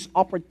for this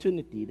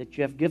opportunity that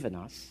you have given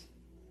us,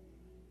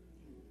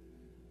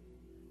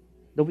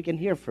 that we can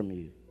hear from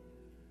you.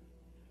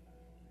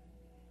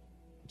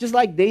 Just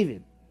like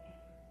David,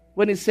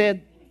 when he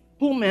said,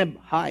 whom have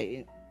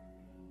I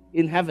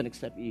in heaven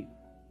except you?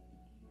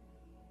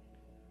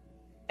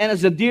 And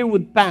as a deer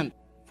would pant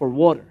for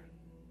water,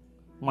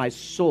 my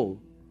soul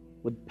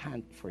would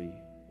pant for you.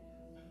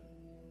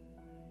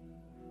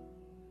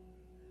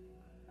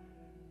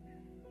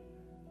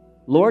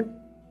 Lord,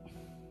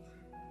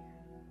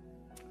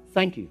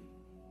 thank you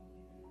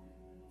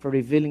for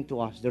revealing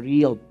to us the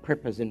real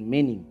purpose and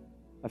meaning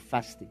of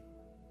fasting.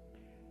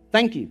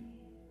 Thank you.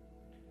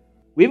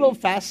 We will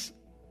fast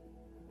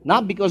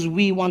not because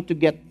we want to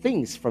get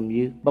things from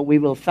you, but we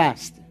will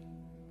fast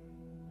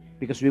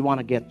because we want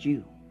to get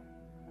you.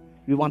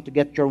 We want to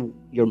get your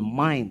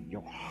mind,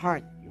 your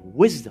heart, your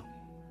wisdom.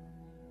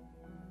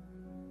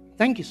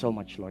 Thank you so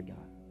much, Lord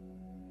God,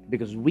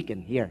 because we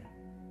can hear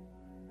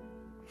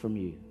from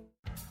you.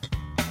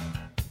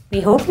 We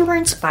hope you were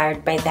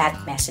inspired by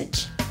that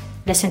message.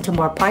 Listen to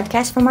more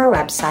podcasts from our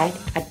website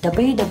at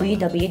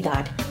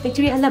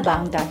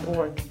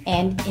www.victoryalabang.org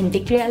and in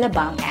Victory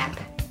Alabang app.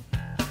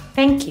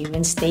 Thank you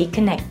and stay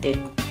connected.